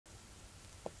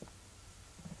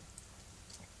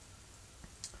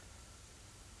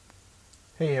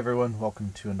Hey everyone,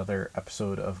 welcome to another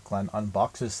episode of Glen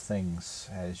Unboxes Things.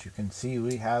 As you can see,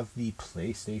 we have the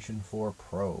PlayStation 4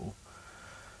 Pro.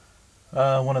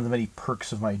 One of the many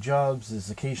perks of my jobs is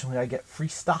occasionally I get free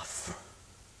stuff.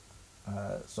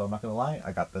 So I'm not going to lie,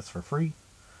 I got this for free.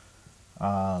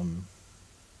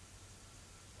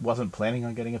 Wasn't planning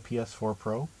on getting a PS4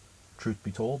 Pro. Truth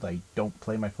be told, I don't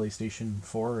play my PlayStation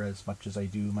 4 as much as I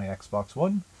do my Xbox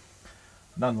One.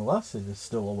 Nonetheless, it is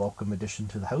still a welcome addition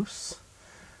to the house.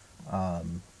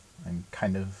 I'm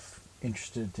kind of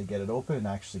interested to get it open and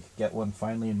actually get one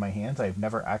finally in my hands. I've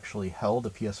never actually held a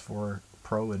PS4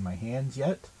 Pro in my hands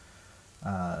yet.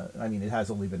 I mean, it has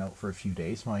only been out for a few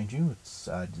days, mind you.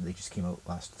 They just came out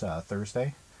last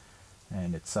Thursday,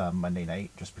 and it's Monday night,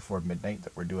 just before midnight,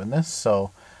 that we're doing this. So,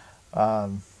 yeah,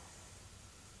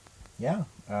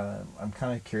 I'm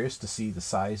kind of curious to see the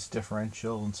size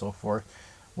differential and so forth,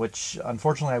 which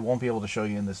unfortunately I won't be able to show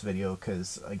you in this video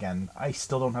because, again, I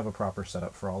still don't have a proper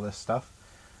setup for all this stuff.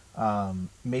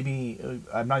 Maybe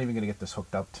I'm not even going to get this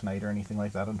hooked up tonight or anything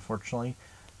like that, unfortunately.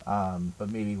 But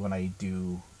maybe when I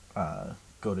do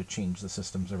go to change the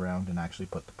systems around and actually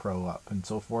put the Pro up and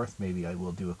so forth, maybe I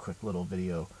will do a quick little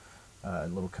video, a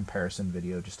little comparison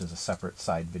video just as a separate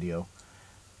side video.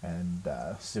 And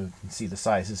so you can see the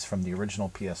sizes from the original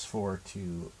PS4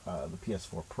 to the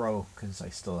PS4 Pro, because I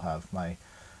still have my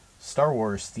Star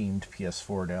Wars themed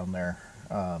PS4 down there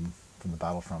from the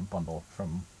Battlefront bundle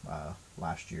from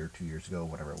last year, 2 years ago,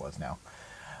 whatever it was now.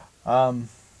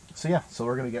 So yeah, so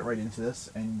we're going to get right into this.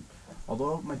 And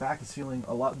although my back is feeling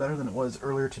a lot better than it was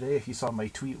earlier today, if you saw my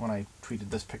tweet when I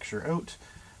tweeted this picture out,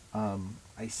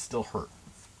 I still hurt.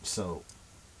 So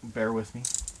bear with me.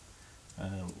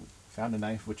 Found a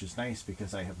knife, which is nice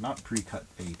because I have not pre-cut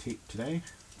a tape today.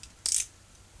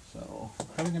 So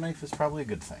having a knife is probably a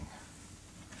good thing.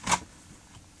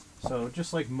 So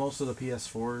just like most of the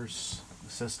PS4's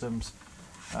systems,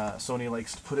 Sony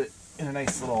likes to put it in a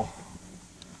nice little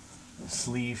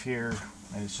sleeve here,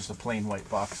 and it's just a plain white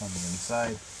box on the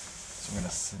inside. So I'm going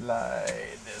to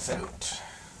slide this out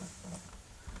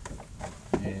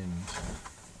and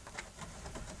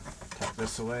tuck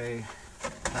this away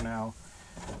for now.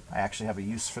 I actually have a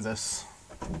use for this,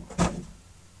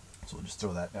 so we'll just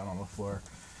throw that down on the floor.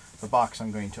 The box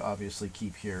I'm going to obviously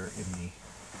keep here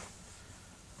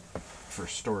for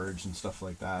storage and stuff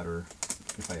like that, or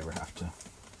if I ever have to.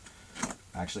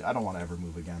 Actually, I don't want to ever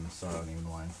move again, so I don't even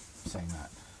know why I'm saying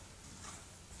that.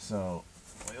 So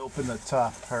we open the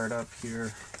top part up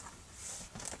here,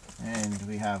 and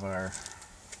we have our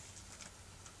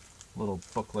little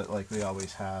booklet like we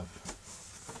always have.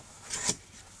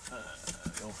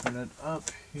 Open it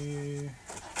up here.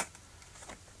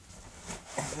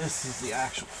 This is the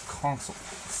actual console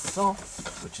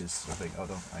itself, which is slipping out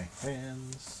of my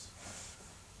hands.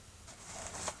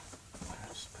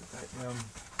 Just put that down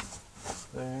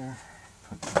there.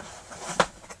 Put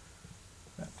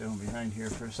that down behind here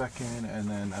for a second, and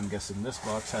then I'm guessing this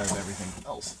box has everything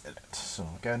else in it. So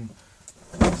again,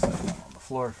 set it on the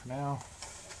floor for now.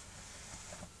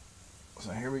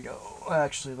 So here we go.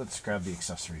 Actually, let's grab the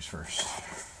accessories first.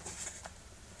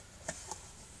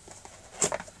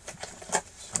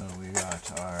 So we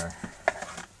got our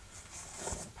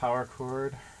power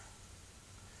cord.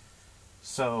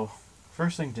 So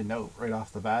first thing to note right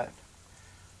off the bat,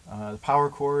 the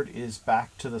power cord is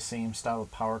back to the same style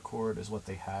of power cord as what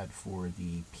they had for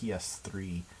the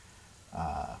PS3,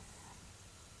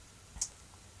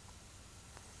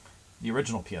 the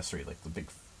original PS3, like the big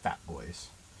fat boys.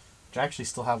 Which I actually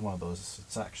still have one of those.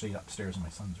 It's actually upstairs in my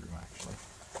son's room, actually.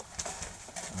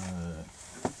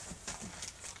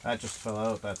 That just fell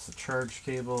out. That's the charge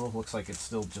cable. Looks like it's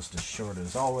still just as short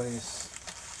as always.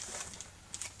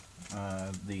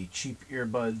 The cheap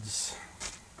earbuds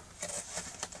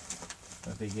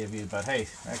that they give you, but hey,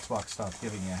 Xbox stopped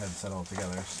giving you a headset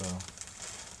altogether, so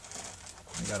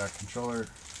we got our controller.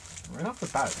 Right off the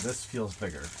bat, this feels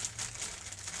bigger.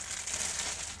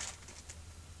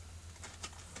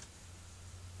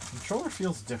 Controller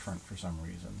feels different for some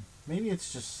reason. Maybe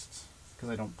it's just because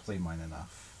I don't play mine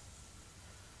enough.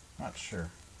 Not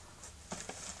sure.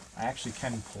 I actually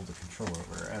can pull the controller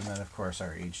over, and then of course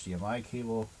our HDMI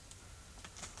cable,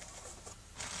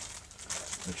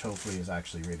 which hopefully is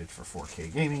actually rated for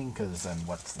 4K gaming, because then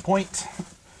what's the point?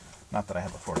 Not that I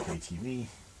have a 4K TV.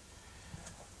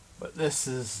 But this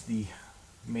is the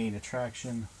main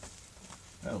attraction.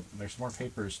 Oh, there's more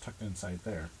papers tucked inside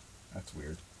there. That's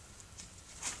weird.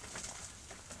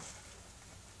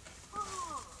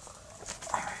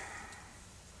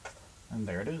 And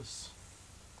there it is.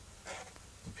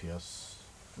 The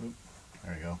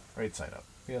there we go, right side up.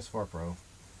 PS4 Pro.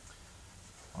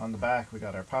 On the back, we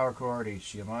got our power cord,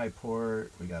 HDMI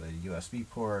port, we got a USB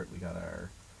port, we got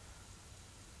our,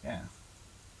 yeah.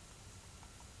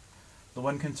 The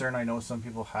one concern I know some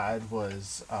people had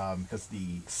was because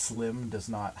the Slim does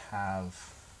not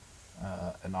have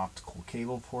an optical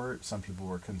cable port. Some people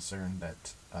were concerned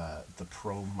that the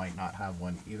Pro might not have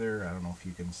one either. I don't know if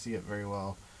you can see it very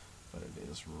well, but it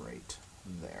is right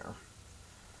there.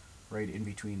 Right in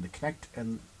between the Kinect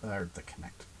and,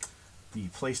 the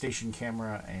PlayStation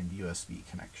camera and USB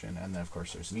connection. And then of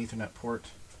course there's an Ethernet port.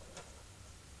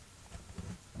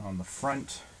 And on the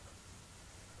front,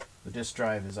 the disk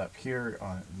drive is up here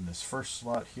in this first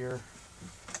slot here.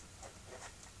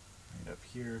 Right up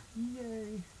here.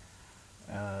 Yay!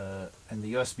 And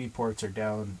the USB ports are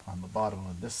down on the bottom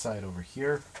of this side over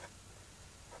here.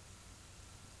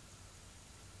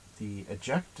 The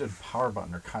eject and power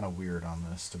button are kind of weird on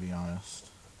this, to be honest.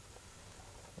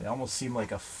 They almost seem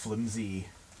like a flimsy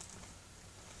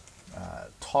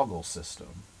toggle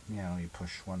system. You know, you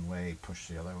push one way, push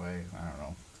the other way. I don't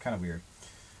know. Kind of weird.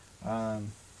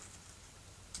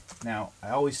 Now, I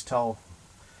always tell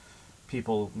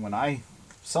people when I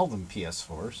sell them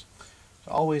PS4s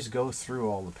to always go through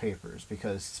all the papers,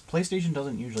 because PlayStation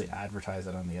doesn't usually advertise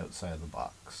it on the outside of the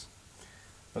box.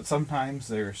 But sometimes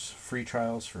there's free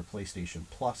trials for PlayStation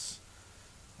Plus.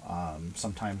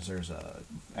 Sometimes there's a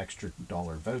extra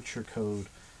 $1 voucher code,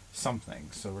 something.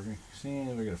 So we're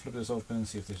gonna flip this open and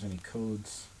see if there's any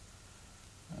codes.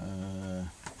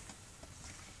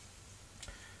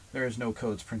 There is no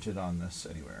codes printed on this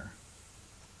anywhere.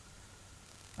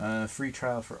 Free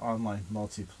trial for online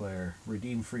multiplayer.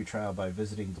 Redeem free trial by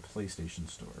visiting the PlayStation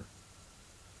Store.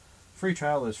 Free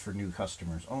trial is for new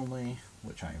customers only,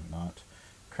 which I am not.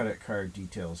 Credit card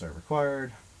details are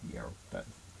required. Yeah, that's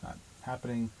not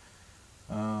happening.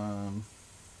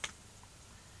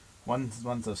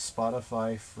 One's a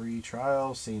Spotify free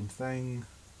trial, same thing.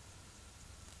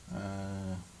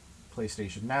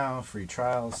 PlayStation Now, free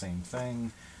trial, same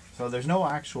thing. So there's no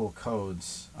actual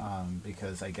codes,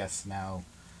 because I guess now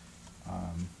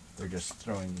they're just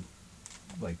throwing,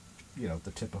 like, you know,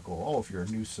 the typical, oh, if you're a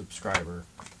new subscriber.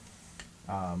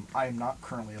 I'm not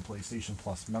currently a PlayStation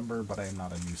Plus member, but I am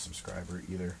not a new subscriber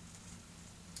either.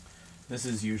 This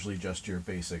is usually just your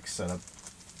basic setup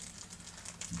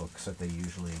books that they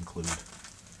usually include.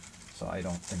 So I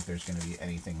don't think there's going to be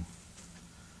anything,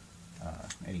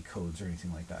 any codes or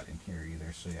anything like that in here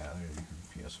either. So yeah,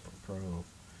 there's PS4 Pro,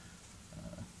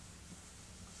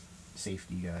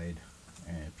 safety guide,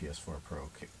 and PS4 Pro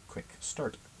quick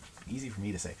start. Easy for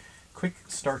me to say. Quick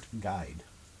start guide.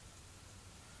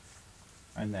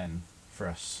 And then for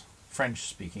us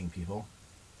French-speaking people.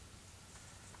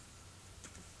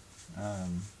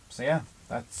 So yeah,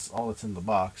 that's all that's in the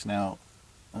box. Now,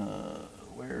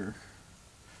 there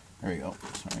you go.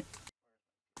 Sorry.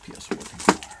 PS4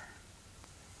 controller.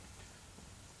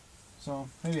 So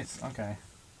maybe it's okay.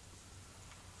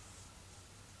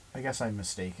 I guess I'm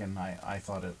mistaken. I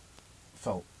thought it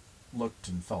looked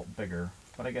and felt bigger,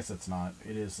 but I guess it's not.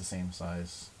 It is the same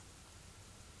size.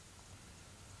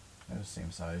 It is the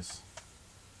same size.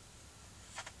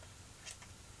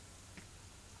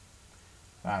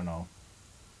 I don't know.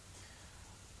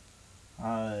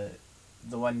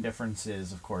 The one difference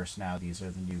is, of course, now these are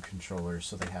the new controllers,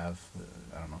 so they have,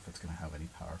 I don't know if it's going to have any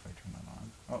power if I turn that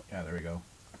on. Oh, yeah, there we go.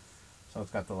 So it's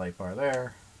got the light bar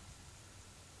there.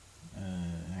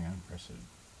 Hang on, press it.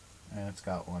 And it's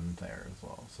got one there as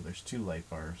well. So there's two light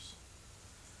bars,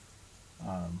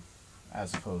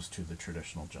 as opposed to the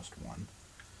traditional just one.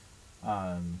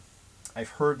 I've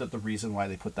heard that the reason why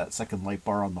they put that second light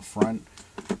bar on the front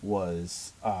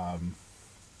was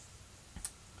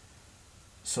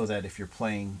so that if you're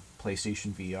playing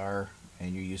PlayStation VR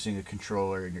and you're using a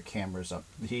controller and your camera's up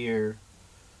here,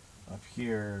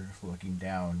 looking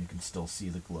down, you can still see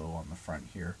the glow on the front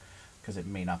here, because it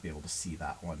may not be able to see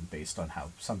that one based on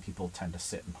how some people tend to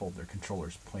sit and hold their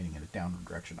controllers pointing in a downward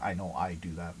direction. I know I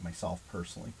do that myself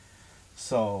personally.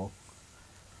 So,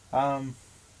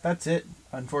 that's it.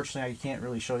 Unfortunately, I can't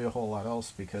really show you a whole lot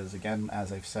else because, again,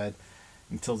 as I've said,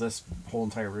 until this whole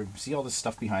entire room, see all this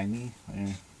stuff behind me?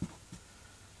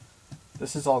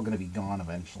 This is all going to be gone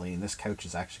eventually, and this couch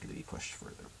is actually going to be pushed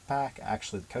further back.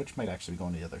 Actually, the couch might actually be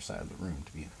going to the other side of the room,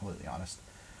 to be completely honest.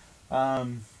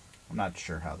 I'm not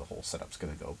sure how the whole setup's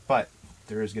going to go, but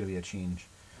there is going to be a change,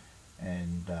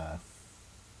 and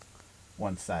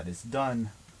once that is done,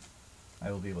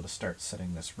 I will be able to start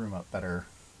setting this room up better,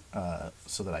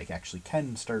 so that I actually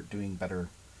can start doing better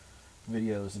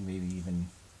videos and maybe even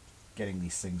getting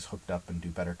these things hooked up and do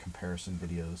better comparison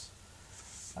videos.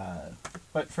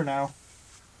 But for now,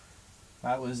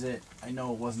 that was it. I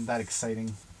know it wasn't that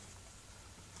exciting,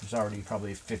 There's already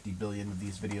probably 50 billion of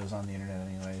these videos on the internet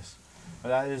anyways. But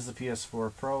that is the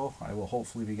PS4 Pro. I will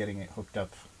hopefully be getting it hooked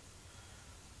up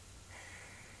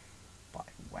by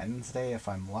Wednesday if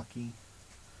I'm lucky.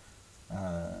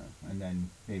 And then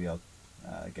maybe I'll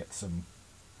get some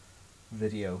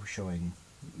video showing,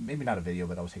 maybe not a video,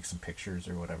 but I'll take some pictures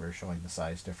or whatever showing the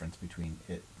size difference between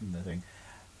it and the thing.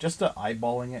 Just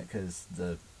eyeballing it, because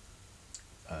the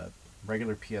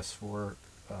regular PS4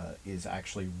 is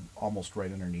actually almost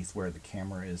right underneath where the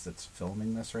camera is that's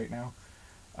filming this right now.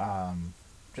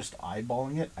 Just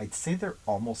eyeballing it, I'd say they're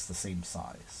almost the same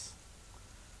size.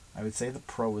 I would say the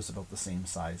Pro is about the same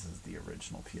size as the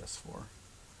original PS4.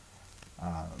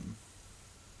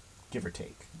 Give or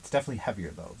take. It's definitely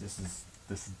heavier though. This is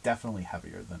definitely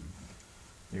heavier than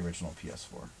the original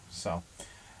PS4. So,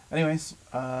 anyways,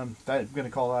 I'm gonna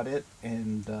call that it,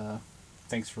 and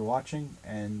thanks for watching,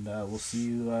 and we'll see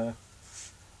you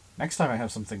next time I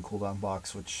have something cool to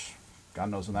unbox, which God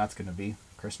knows when that's gonna be.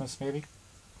 Christmas maybe.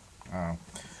 All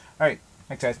right,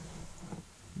 thanks guys.